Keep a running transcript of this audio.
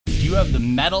you have the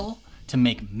metal to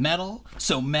make metal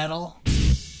so metal?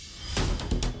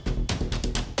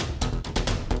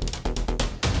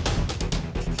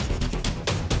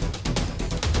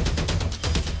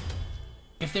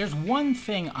 If there's one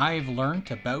thing I've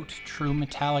learned about true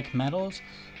metallic metals,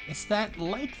 it's that,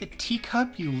 like the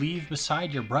teacup you leave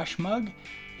beside your brush mug,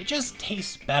 it just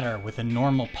tastes better with a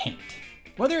normal paint.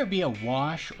 Whether it be a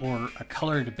wash or a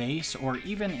colored base or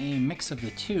even a mix of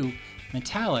the two,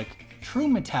 true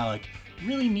metallic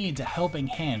really needs a helping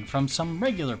hand from some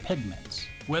regular pigments.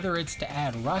 Whether it's to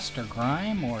add rust or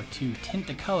grime, or to tint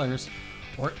the colors,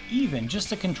 or even just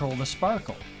to control the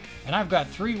sparkle. And I've got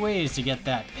 3 ways to get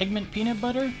that pigment peanut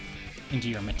butter into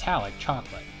your metallic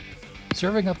chocolate.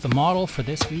 Serving up the model for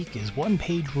this week is One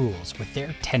Page Rules with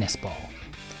their tennis ball.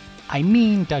 I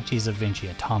mean Duchies of Vinci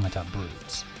Automata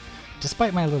Broods.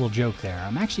 Despite my little joke there,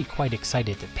 I'm actually quite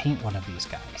excited to paint one of these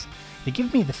guys. They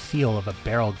give me the feel of a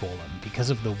barrel golem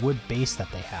because of the wood base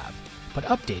that they have, but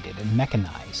updated and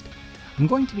mechanized. I'm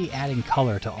going to be adding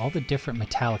color to all the different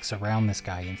metallics around this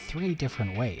guy in 3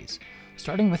 different ways,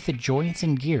 starting with the joints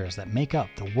and gears that make up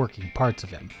the working parts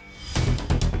of him.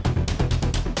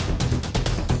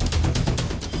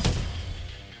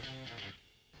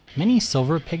 Many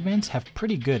silver pigments have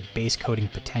pretty good base coating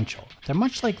potential. They're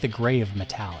much like the gray of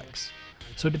metallics.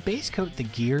 So to base coat the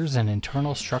gears and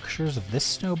internal structures of this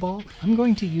snowball, I'm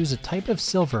going to use a type of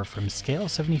silver from scale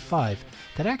 75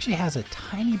 that actually has a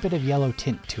tiny bit of yellow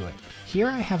tint to it. Here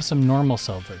I have some normal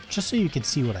silver, just so you can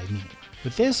see what I mean.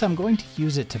 With this, I'm going to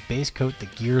use it to base coat the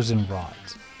gears and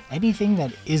rods, anything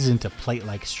that isn't a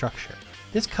plate-like structure.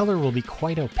 This color will be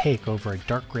quite opaque over a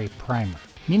dark gray primer,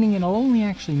 meaning it'll only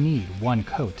actually need 1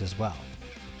 coat as well.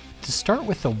 To start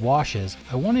with the washes,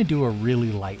 I want to do a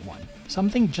really light one,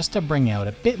 something just to bring out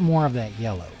a bit more of that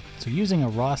yellow. So using a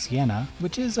raw sienna,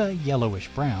 which is a yellowish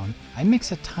brown, I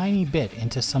mix a tiny bit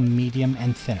into some medium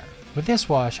and thinner. With this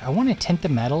wash, I want to tint the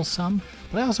metals some,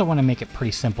 but I also want to make it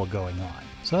pretty simple going on.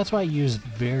 So that's why I use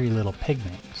very little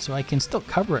pigment, so I can still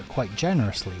cover it quite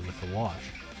generously with the wash.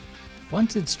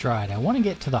 Once it's dried, I want to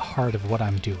get to the heart of what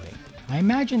I'm doing. I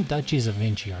imagine Duchies of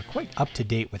Vinci are quite up to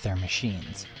date with their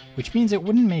machines, which means it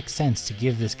wouldn't make sense to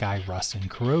give this guy rust and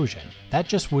corrosion. That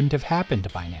just wouldn't have happened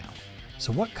by now.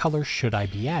 So what color should I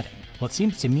be adding? Well, it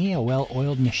seems to me a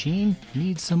well-oiled machine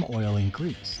needs some oil and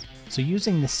grease. So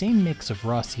using the same mix of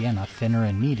raw sienna, thinner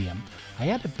and medium, I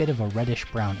add a bit of a reddish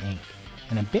brown ink,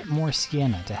 and a bit more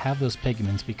sienna to have those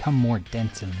pigments become more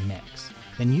dense in the mix.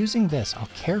 Then using this, I'll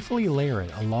carefully layer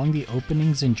it along the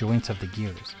openings and joints of the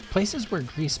gears, places where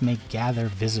grease may gather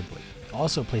visibly,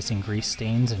 also placing grease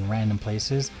stains in random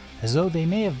places as though they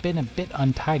may have been a bit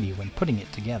untidy when putting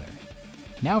it together.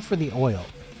 Now for the oil,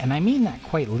 and I mean that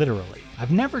quite literally.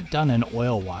 I've never done an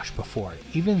oil wash before,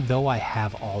 even though I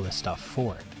have all the stuff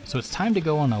for it, so it's time to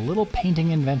go on a little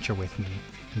painting adventure with me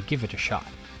and give it a shot.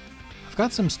 I've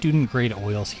got some student grade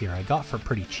oils here I got for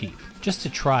pretty cheap, just to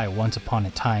try once upon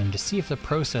a time to see if the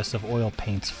process of oil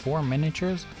paints for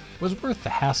miniatures was worth the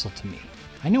hassle to me.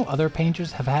 I know other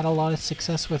painters have had a lot of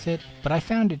success with it, but I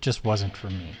found it just wasn't for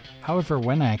me. However,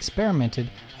 when I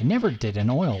experimented, I never did an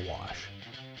oil wash.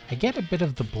 I get a bit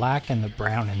of the black and the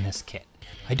brown in this kit.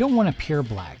 I don't want a pure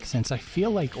black, since I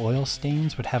feel like oil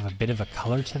stains would have a bit of a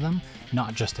color to them,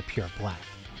 not just a pure black.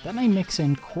 Then I mix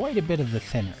in quite a bit of the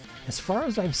thinner. As far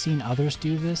as I've seen others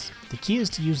do this, the key is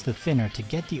to use the thinner to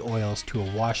get the oils to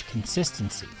a wash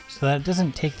consistency, so that it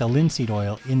doesn't take the linseed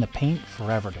oil in the paint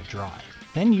forever to dry.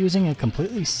 Then using a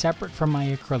completely separate from my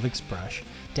acrylics brush,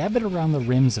 dab it around the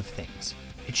rims of things.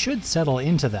 It should settle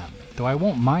into them, though I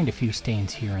won't mind a few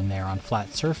stains here and there on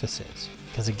flat surfaces,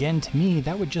 because again to me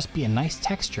that would just be a nice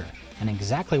texture, and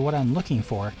exactly what I'm looking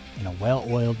for in a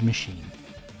well-oiled machine.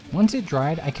 Once it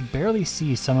dried, I could barely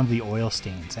see some of the oil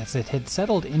stains as it had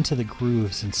settled into the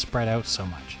grooves and spread out so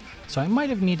much, so I might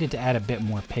have needed to add a bit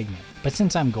more pigment, but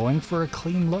since I'm going for a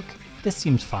clean look, this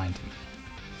seems fine to me.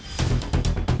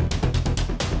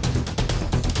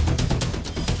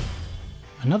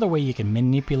 Another way you can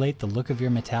manipulate the look of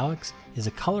your metallics is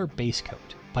a color base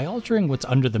coat. By altering what's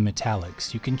under the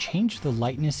metallics, you can change the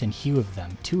lightness and hue of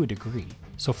them to a degree.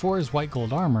 So for his white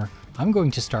gold armor, I'm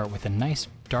going to start with a nice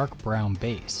dark brown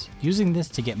base, using this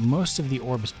to get most of the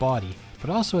orb's body, but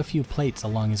also a few plates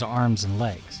along his arms and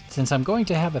legs. Since I'm going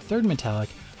to have a third metallic,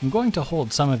 I'm going to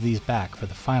hold some of these back for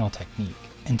the final technique.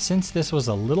 And since this was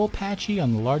a little patchy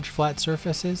on the large flat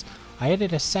surfaces, I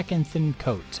added a second thin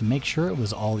coat to make sure it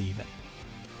was all even.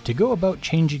 To go about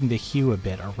changing the hue a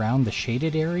bit around the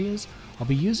shaded areas, I'll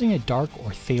be using a dark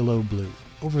or phthalo blue.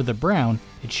 Over the brown,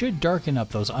 it should darken up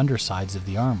those undersides of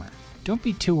the armor. Don't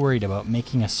be too worried about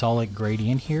making a solid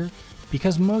gradient here,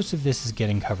 because most of this is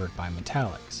getting covered by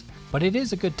metallics. But it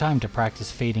is a good time to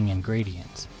practice fading in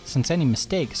gradients, since any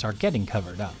mistakes are getting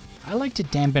covered up. I like to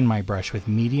dampen my brush with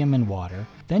medium and water,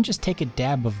 then just take a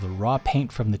dab of the raw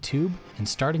paint from the tube, and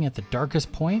starting at the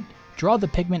darkest point, draw the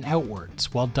pigment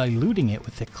outwards while diluting it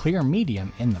with the clear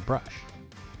medium in the brush.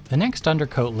 The next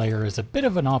undercoat layer is a bit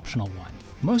of an optional one.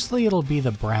 Mostly it'll be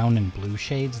the brown and blue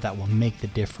shades that will make the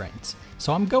difference,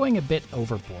 so I'm going a bit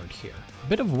overboard here. A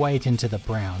bit of white into the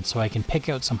brown so I can pick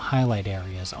out some highlight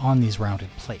areas on these rounded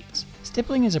plates.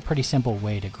 Stippling is a pretty simple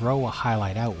way to grow a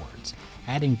highlight outwards,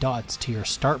 adding dots to your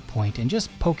start point and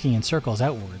just poking in circles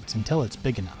outwards until it's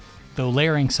big enough. Though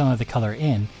layering some of the color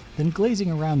in, then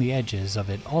glazing around the edges of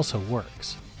it also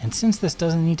works. And since this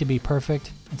doesn't need to be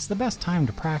perfect, it's the best time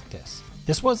to practice.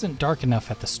 This wasn't dark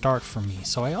enough at the start for me,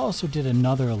 so I also did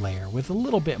another layer with a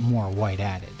little bit more white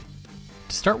added.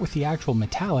 To start with the actual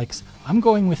metallics, I'm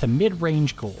going with a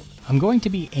mid-range gold. I'm going to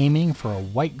be aiming for a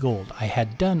white gold I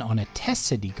had done on a test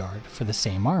city guard for the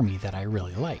same army that I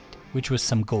really liked, which was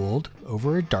some gold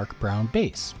over a dark brown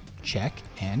base. Check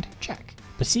and check.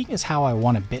 But seeing as how I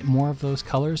want a bit more of those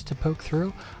colors to poke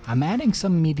through, I'm adding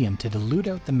some medium to dilute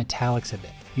out the metallics a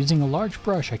bit. Using a large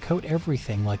brush, I coat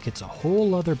everything like it's a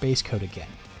whole other base coat again,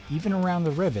 even around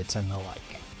the rivets and the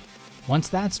like. Once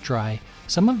that's dry,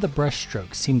 some of the brush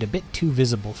strokes seemed a bit too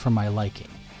visible for my liking,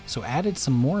 so added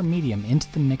some more medium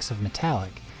into the mix of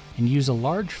metallic and use a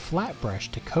large flat brush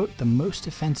to coat the most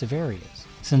offensive areas.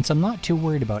 Since I'm not too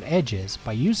worried about edges,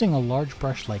 by using a large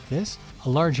brush like this, a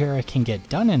large area can get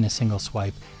done in a single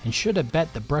swipe and should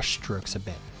abet the brush strokes a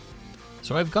bit.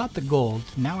 So I've got the gold,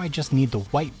 now I just need the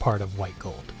white part of white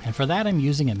gold, and for that I'm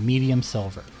using a medium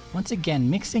silver. Once again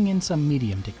mixing in some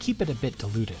medium to keep it a bit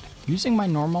diluted. Using my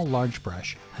normal large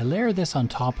brush, I layer this on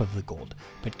top of the gold,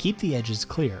 but keep the edges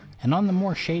clear, and on the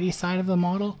more shady side of the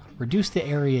model, reduce the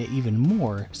area even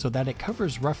more so that it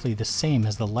covers roughly the same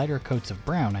as the lighter coats of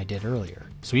brown I did earlier.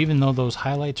 So even though those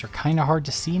highlights are kinda hard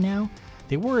to see now,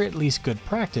 they were at least good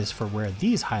practice for where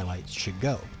these highlights should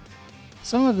go.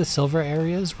 Some of the silver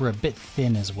areas were a bit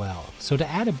thin as well, so to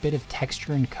add a bit of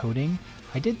texture and coating,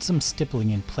 I did some stippling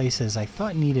in places I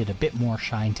thought needed a bit more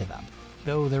shine to them,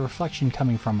 though the reflection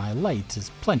coming from my lights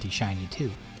is plenty shiny too.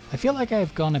 I feel like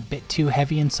I've gone a bit too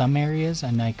heavy in some areas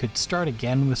and I could start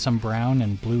again with some brown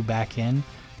and blue back in,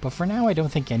 but for now I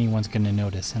don't think anyone's gonna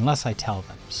notice unless I tell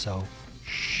them, so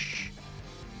shh.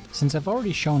 Since I've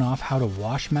already shown off how to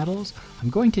wash metals, I'm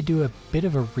going to do a bit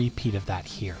of a repeat of that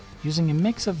here, using a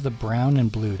mix of the brown and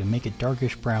blue to make a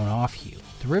darkish brown off hue.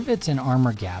 The rivets and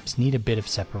armor gaps need a bit of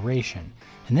separation,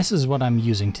 and this is what I'm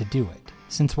using to do it,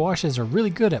 since washes are really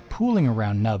good at pooling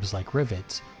around nubs like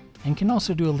rivets, and can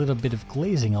also do a little bit of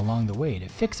glazing along the way to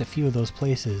fix a few of those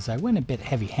places I went a bit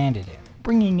heavy-handed in,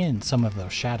 bringing in some of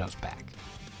those shadows back.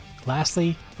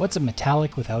 Lastly, what's a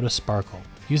metallic without a sparkle?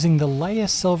 Using the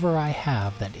lightest silver I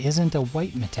have that isn't a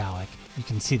white metallic, you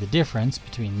can see the difference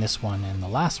between this one and the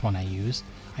last one I use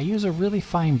a really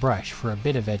fine brush for a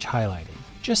bit of edge highlighting,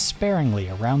 just sparingly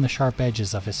around the sharp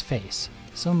edges of his face,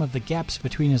 some of the gaps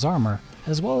between his armor,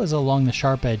 as well as along the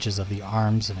sharp edges of the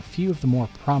arms and a few of the more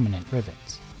prominent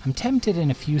rivets. I'm tempted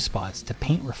in a few spots to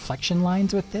paint reflection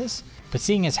lines with this, but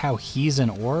seeing as how he's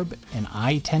an orb and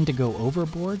I tend to go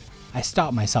overboard, I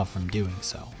stop myself from doing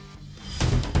so.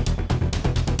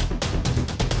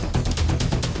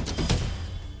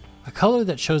 A color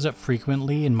that shows up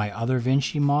frequently in my other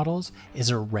Vinci models is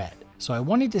a red, so I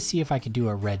wanted to see if I could do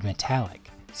a red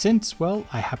metallic, since, well,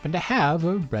 I happen to have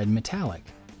a red metallic.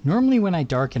 Normally when I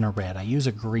darken a red I use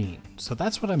a green, so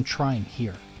that's what I'm trying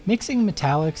here. Mixing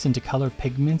metallics into colored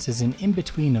pigments is an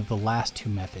in-between of the last two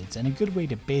methods and a good way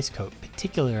to base coat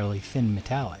particularly thin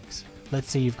metallics. Let's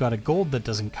say you've got a gold that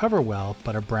doesn't cover well,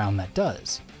 but a brown that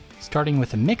does. Starting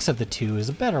with a mix of the two is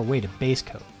a better way to base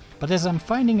coat. But as I'm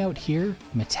finding out here,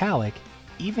 metallic,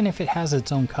 even if it has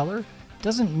its own color,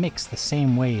 doesn't mix the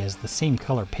same way as the same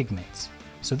color pigments.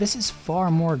 So this is far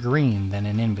more green than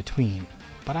an in-between,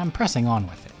 but I'm pressing on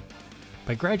with it.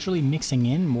 By gradually mixing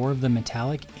in more of the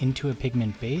metallic into a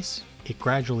pigment base, it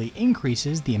gradually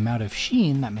increases the amount of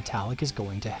sheen that metallic is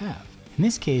going to have. In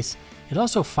this case, it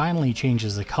also finally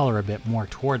changes the color a bit more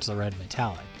towards the red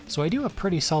metallic. So I do a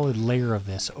pretty solid layer of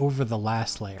this over the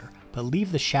last layer, but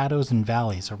leave the shadows and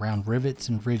valleys around rivets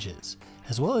and ridges,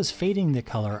 as well as fading the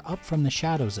color up from the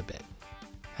shadows a bit.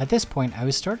 At this point I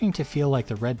was starting to feel like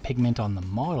the red pigment on the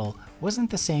model wasn't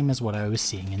the same as what I was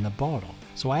seeing in the bottle,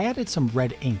 so I added some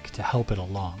red ink to help it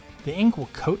along. The ink will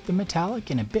coat the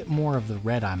metallic in a bit more of the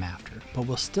red I'm after, but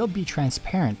will still be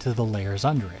transparent to the layers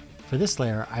under it. For this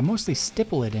layer I mostly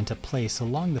stipple it into place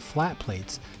along the flat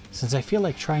plates, since I feel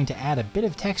like trying to add a bit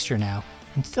of texture now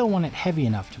and still want it heavy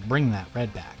enough to bring that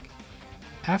red back.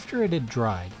 After it had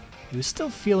dried, it was still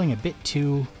feeling a bit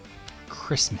too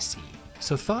Christmassy,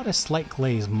 so thought a slight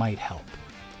glaze might help.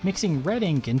 Mixing red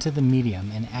ink into the medium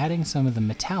and adding some of the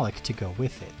metallic to go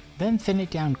with it, then thin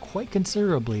it down quite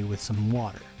considerably with some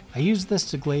water. I used this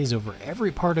to glaze over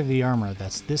every part of the armor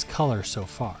that's this color so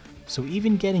far, so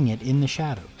even getting it in the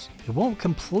shadows. It won't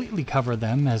completely cover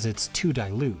them as it's too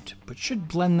dilute, but should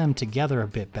blend them together a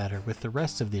bit better with the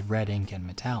rest of the red ink and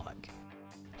metallic.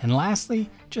 And lastly,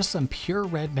 just some pure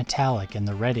red metallic and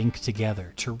the red ink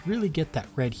together to really get that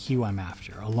red hue I'm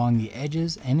after along the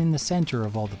edges and in the center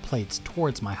of all the plates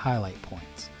towards my highlight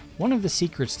points. One of the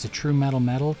secrets to true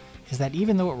metal is that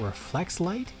even though it reflects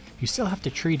light, you still have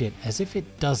to treat it as if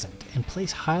it doesn't and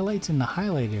place highlights in the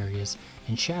highlight areas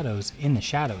and shadows in the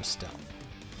shadows still.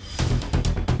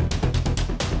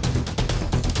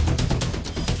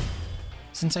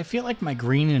 Since I feel like my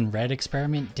green and red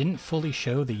experiment didn't fully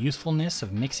show the usefulness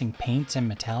of mixing paints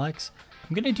and metallics,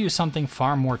 I'm going to do something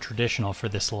far more traditional for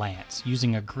this lance,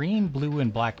 using a green, blue,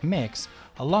 and black mix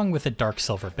along with a dark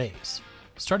silver base.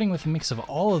 Starting with a mix of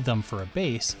all of them for a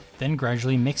base, then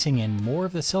gradually mixing in more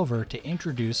of the silver to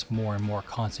introduce more and more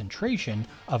concentration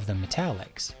of the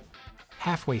metallics.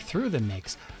 Halfway through the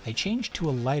mix, I changed to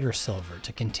a lighter silver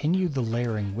to continue the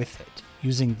layering with it,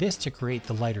 using this to create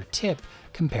the lighter tip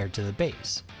compared to the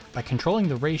base. By controlling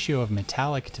the ratio of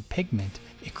metallic to pigment,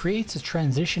 it creates a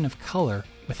transition of color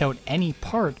without any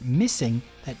part missing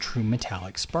that true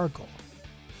metallic sparkle.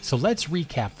 So let's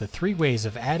recap the 3 ways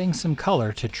of adding some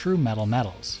color to true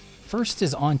metals. First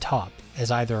is on top,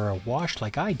 as either a wash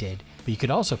like I did, but you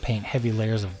could also paint heavy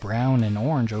layers of brown and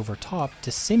orange over top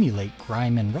to simulate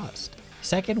grime and rust.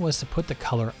 Second was to put the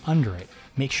color under it.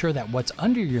 Make sure that what's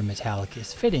under your metallic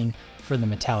is fitting for the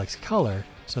metallic's color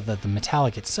so that the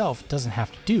metallic itself doesn't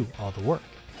have to do all the work.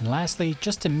 And lastly,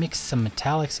 just to mix some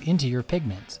metallics into your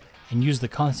pigments and use the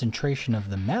concentration of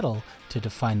the metal to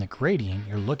define the gradient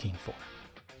you're looking for.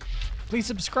 Please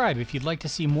subscribe if you'd like to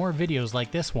see more videos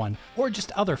like this one or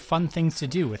just other fun things to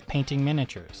do with painting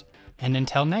miniatures. And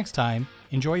until next time,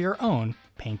 enjoy your own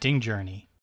painting journey.